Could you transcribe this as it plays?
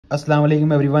Assalamu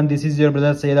alaikum everyone, this is your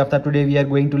brother Syed Aftab. Today we are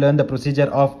going to learn the procedure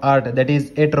of ART, that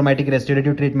is Atraumatic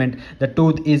Restorative Treatment. The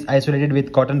tooth is isolated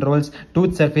with cotton rolls.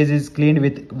 Tooth surface is cleaned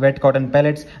with wet cotton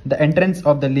pellets. The entrance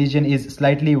of the lesion is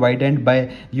slightly widened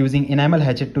by using enamel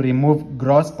hatchet to remove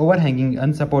gross overhanging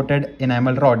unsupported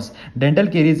enamel rods. Dental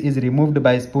caries is removed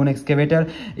by spoon excavator.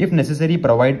 If necessary,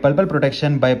 provide pulpal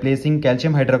protection by placing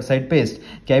calcium hydroxide paste.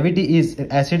 Cavity is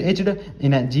acid etched.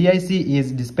 In a GIC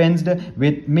is dispensed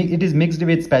with, it is mixed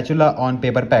with spatula on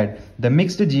paper pad. The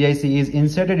mixed GIC is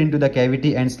inserted into the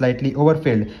cavity and slightly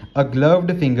overfilled. A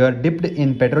gloved finger dipped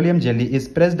in petroleum jelly is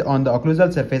pressed on the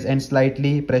occlusal surface and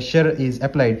slightly pressure is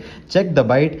applied. Check the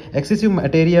bite. Excessive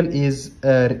material is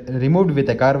removed with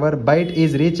a carver. Bite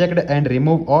is rechecked and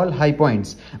remove all high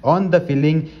points. On the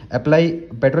filling, apply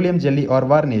petroleum jelly or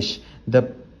varnish. The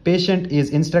patient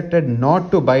is instructed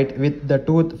not to bite with the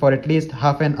tooth for at least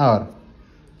half an hour.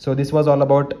 So this was all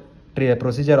about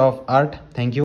procedure of ART. Thank you.